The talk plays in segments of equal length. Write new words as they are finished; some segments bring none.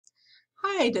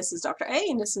Hi, this is Dr. A,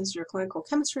 and this is your clinical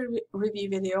chemistry review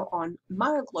video on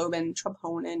myoglobin,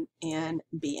 troponin, and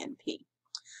BNP.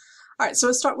 All right, so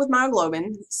let's start with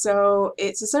myoglobin. So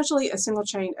it's essentially a single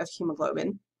chain of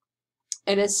hemoglobin.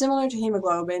 It is similar to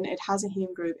hemoglobin. It has a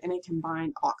heme group and a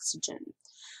combined oxygen,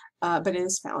 but it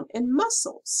is found in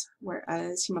muscles,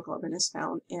 whereas hemoglobin is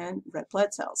found in red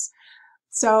blood cells.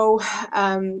 So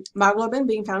myoglobin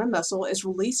being found in muscle is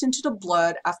released into the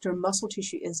blood after muscle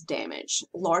tissue is damaged.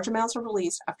 Large amounts are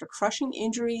released after crushing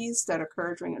injuries that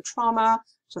occur during a trauma,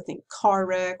 so think car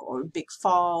wreck or big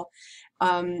fall,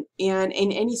 and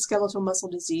in any skeletal muscle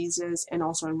diseases and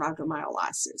also in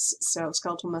rhabdomyolysis. So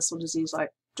skeletal muscle disease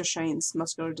like Duchenne's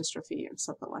muscular dystrophy and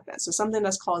something like that. So something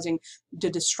that's causing the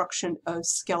destruction of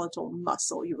skeletal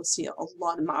muscle. You will see a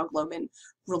lot of myoglobin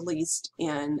released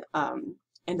in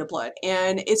the blood.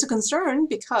 And it's a concern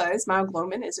because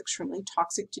myoglobin is extremely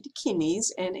toxic to the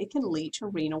kidneys and it can lead to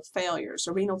renal failure.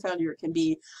 So renal failure can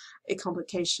be a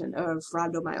complication of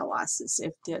rhabdomyolysis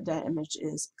if the damage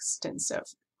is extensive.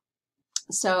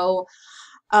 So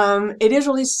it is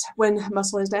released when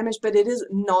muscle is damaged, but it is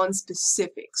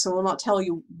non-specific. So it will not tell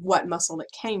you what muscle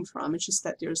it came from. It's just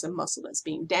that there's a muscle that's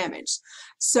being damaged.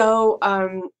 So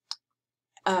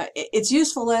its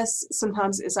usefulness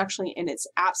sometimes is actually in its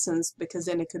absence because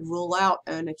then it could rule out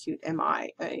an acute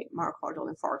MI, a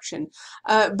myocardial infarction.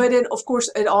 But of course,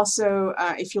 it also,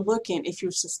 if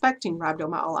you're suspecting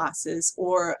rhabdomyolysis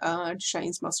or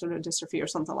Duchenne's muscular dystrophy or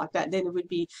something like that, then it would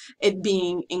be it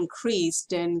being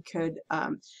increased and could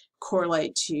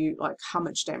correlate to like how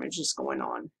much damage is going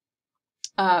on.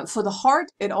 For the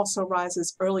heart, it also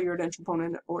rises earlier than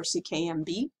troponin or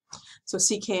CKMB. So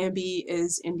CKMB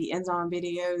is in the enzyme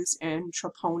videos, and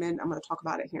troponin, I'm going to talk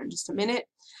about it here in just a minute.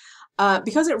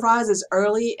 Because it rises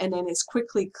early and then is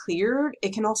quickly cleared,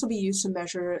 it can also be used to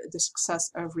measure the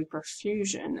success of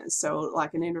reperfusion. So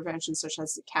like an intervention such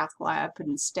as the cath lab,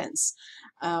 putting stents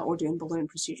or doing balloon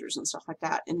procedures and stuff like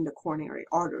that in the coronary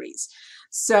arteries.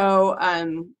 So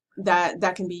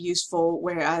that can be useful,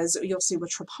 whereas you'll see with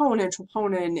troponin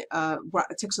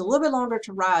it takes a little bit longer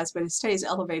to rise, but it stays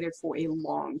elevated for a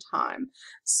long time.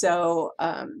 So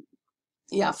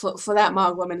yeah, for that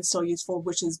myoglobin is still useful,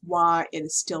 which is why it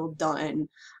is still done.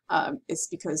 It's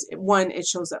because one, it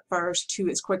shows up first, two,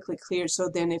 it's quickly cleared, so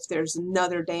then if there's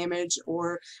another damage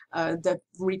or the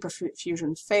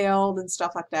reperfusion failed and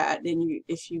stuff like that, then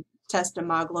if you test the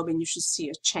myoglobin, you should see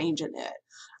a change in it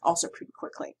also pretty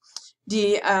quickly.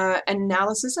 The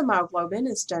analysis of myoglobin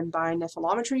is done by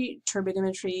nephelometry,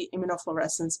 turbidimetry,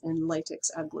 immunofluorescence, and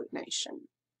latex agglutination.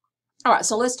 All right,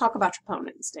 so let's talk about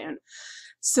troponins then.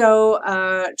 So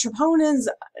troponins,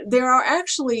 they're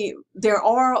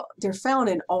found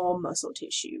in all muscle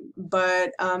tissue, but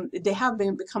they have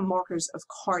become markers of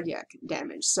cardiac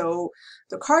damage. So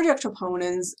the cardiac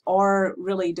troponins are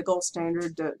really the gold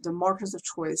standard, the markers of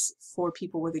choice for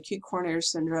people with acute coronary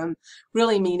syndrome,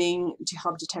 really meaning to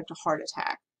help detect a heart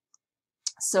attack.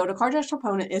 So the cardiac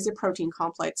troponin is a protein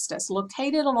complex that's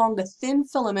located along the thin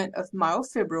filament of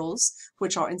myofibrils,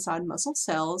 which are inside muscle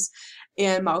cells.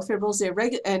 And myofibrils,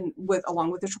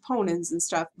 along with the troponins and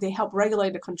stuff, they help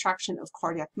regulate the contraction of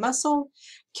cardiac muscle.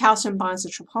 Calcium binds the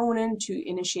troponin to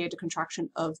initiate the contraction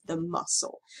of the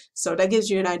muscle. So that gives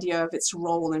you an idea of its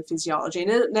role in physiology.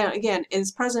 And now, again, it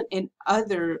is present in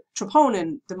other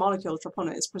troponin. The molecule of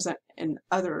troponin is present in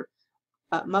other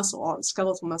muscle, all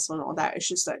skeletal muscle and all that. It's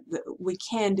just that we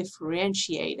can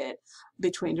differentiate it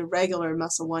between the regular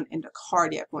muscle one and the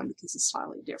cardiac one because it's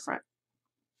slightly different.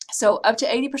 So up to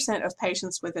 80% of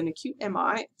patients with an acute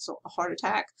MI, so a heart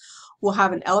attack, will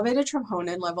have an elevated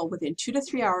troponin level within 2 to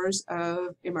 3 hours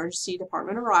of emergency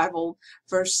department arrival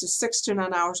versus 6 to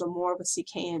 9 hours or more with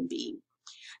CKMB.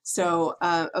 So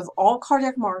of all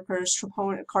cardiac markers,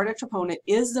 cardiac troponin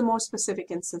is the most specific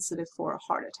and sensitive for a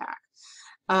heart attack.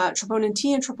 Troponin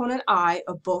T and troponin I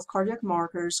of both cardiac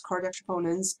markers, cardiac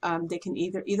troponins, they can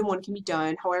either one can be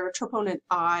done. However, troponin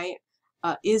I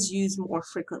is used more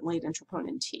frequently than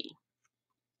troponin T.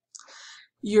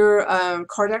 Your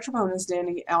cardiac troponins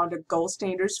then are the gold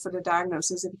standards for the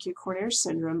diagnosis of acute coronary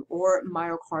syndrome or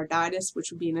myocarditis,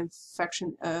 which would be an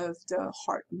infection of the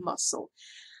heart muscle.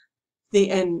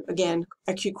 And again,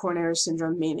 acute coronary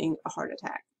syndrome meaning a heart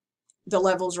attack. The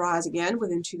levels rise again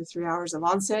within 2 to 3 hours of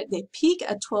onset. They peak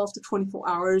at 12 to 24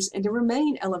 hours and they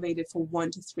remain elevated for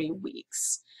 1 to 3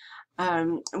 weeks,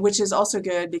 which is also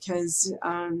good because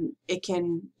it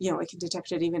can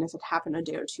detect it even if it happened a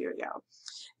day or two ago.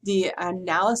 The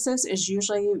analysis is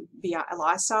usually via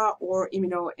ELISA or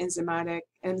immunoenzymatic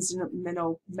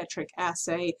enzyminometric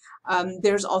assay.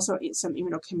 There's also some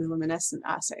immunochemiluminescent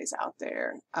assays out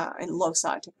there in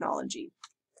loci technology.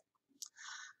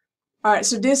 All right,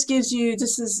 so this gives you,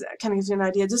 this is kind of gives you an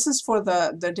idea. This is for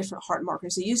the different heart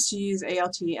markers. They used to use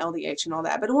ALT, LDH, and all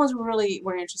that, but the ones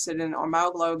we're interested in are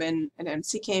myoglobin and then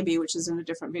CKB, which is in a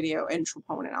different video, and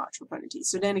troponin, troponin T.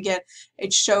 So then again,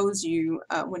 it shows you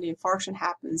when the infarction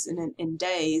happens in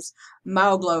days,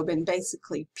 myoglobin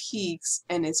basically peaks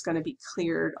and it's going to be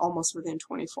cleared almost within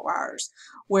 24 hours,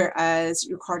 whereas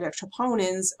your cardiac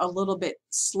troponins a little bit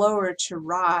slower to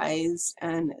rise,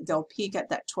 and they'll peak at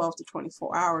that 12 to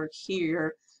 24 hour here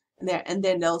and there, and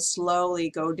then they'll slowly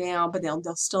go down, but they'll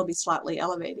still be slightly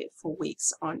elevated for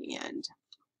weeks on end.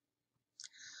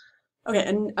 Okay,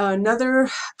 and another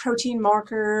protein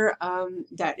marker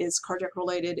that is cardiac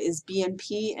related is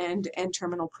BNP and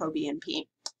N-terminal pro-BNP.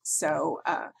 So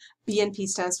BNP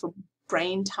stands for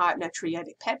brain type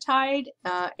natriuretic peptide.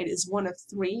 It is one of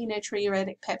 3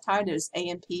 natriuretic peptides. There's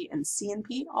AMP and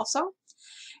CNP also.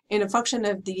 And a function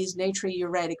of these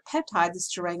natriuretic peptides is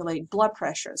to regulate blood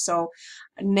pressure. So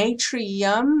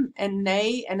natrium and Na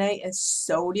is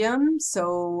sodium.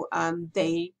 So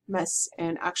they mess,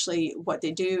 and actually what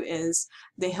they do is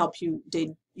they help you,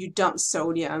 you dump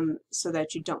sodium so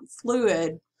that you dump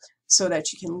fluid so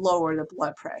that you can lower the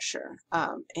blood pressure.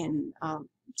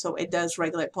 So it does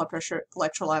regulate blood pressure,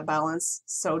 electrolyte balance,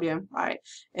 sodium, right?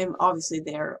 And obviously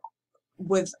they're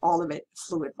with all of it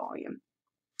fluid volume.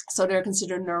 So they're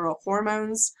considered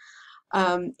neurohormones.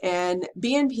 And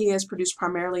BNP is produced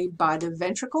primarily by the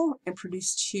ventricle and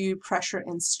produced to pressure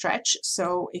and stretch.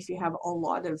 So if you have a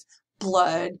lot of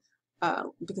blood,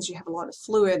 because you have a lot of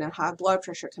fluid and high blood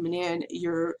pressure coming in,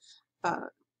 your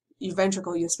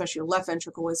ventricle, especially your left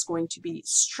ventricle, is going to be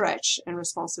stretched in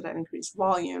response to that increased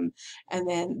volume. And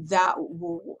then that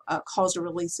will cause a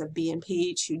release of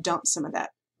BNP to dump some of that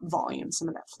volume, some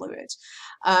of that fluid.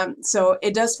 So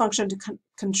it does function to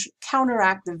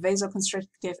counteract the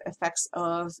vasoconstrictive effects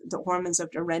of the hormones of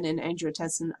the renin,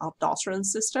 angiotensin, aldosterone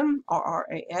system, or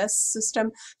RAS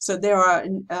system. So there are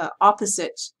an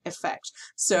opposite effect.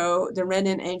 So the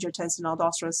renin, angiotensin,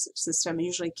 aldosterone system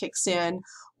usually kicks in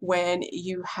when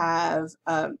you have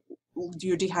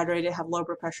you're dehydrated, have low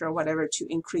blood pressure or whatever, to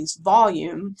increase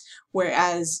volume,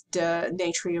 whereas the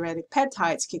natriuretic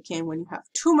peptides kick in when you have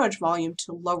too much volume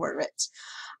to lower it.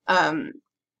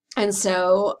 And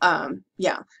so,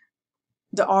 yeah,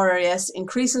 the RAS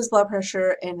increases blood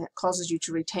pressure and causes you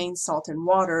to retain salt and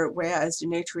water, whereas the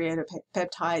natriuretic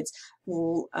peptides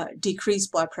will decrease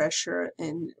blood pressure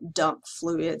and dump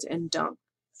fluids and dump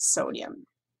sodium.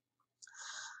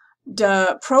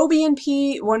 The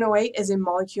PRO-BNP 108 is a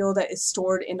molecule that is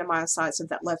stored in the myocytes of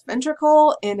that left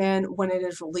ventricle, and then when it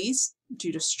is released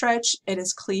due to stretch, it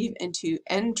is cleaved into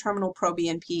N-terminal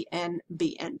pro-BNP and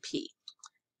BNP.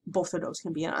 Both of those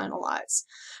can be analyzed.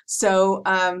 So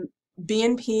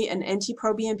BNP and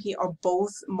NT-PROBNP are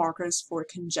both markers for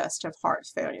congestive heart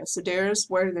failure. So there's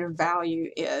where their value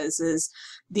is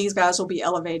these guys will be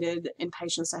elevated in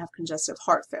patients that have congestive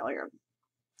heart failure.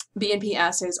 BNP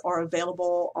assays are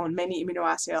available on many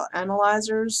immunoassay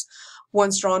analyzers.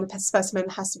 Once drawn, the specimen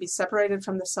has to be separated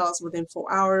from the cells within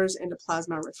 4 hours and the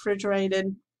plasma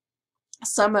refrigerated.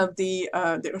 Some of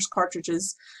there's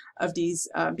cartridges of these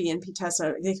BNP tests.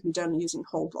 They can be done using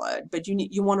whole blood, but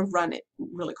you want to run it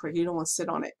really quick. You don't want to sit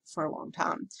on it for a long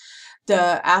time.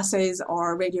 The assays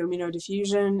are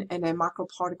radioimmunodiffusion and then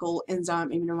microparticle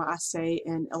enzyme immunoassay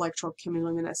and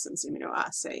electrochemiluminescence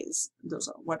immunoassays. Those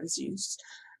are what is used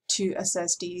to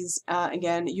assess these.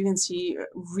 Again, you can see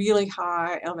really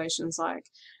high elevations, like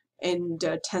in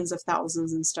the tens of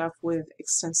thousands and stuff, with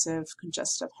extensive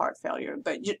congestive heart failure.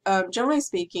 But generally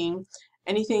speaking,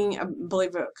 anything, I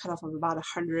believe a cutoff of about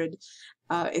 100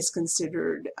 is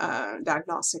considered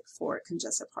diagnostic for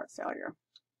congestive heart failure.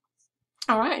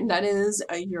 All right, and that is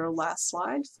your last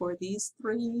slide for these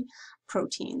 3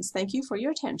 proteins. Thank you for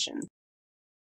your attention.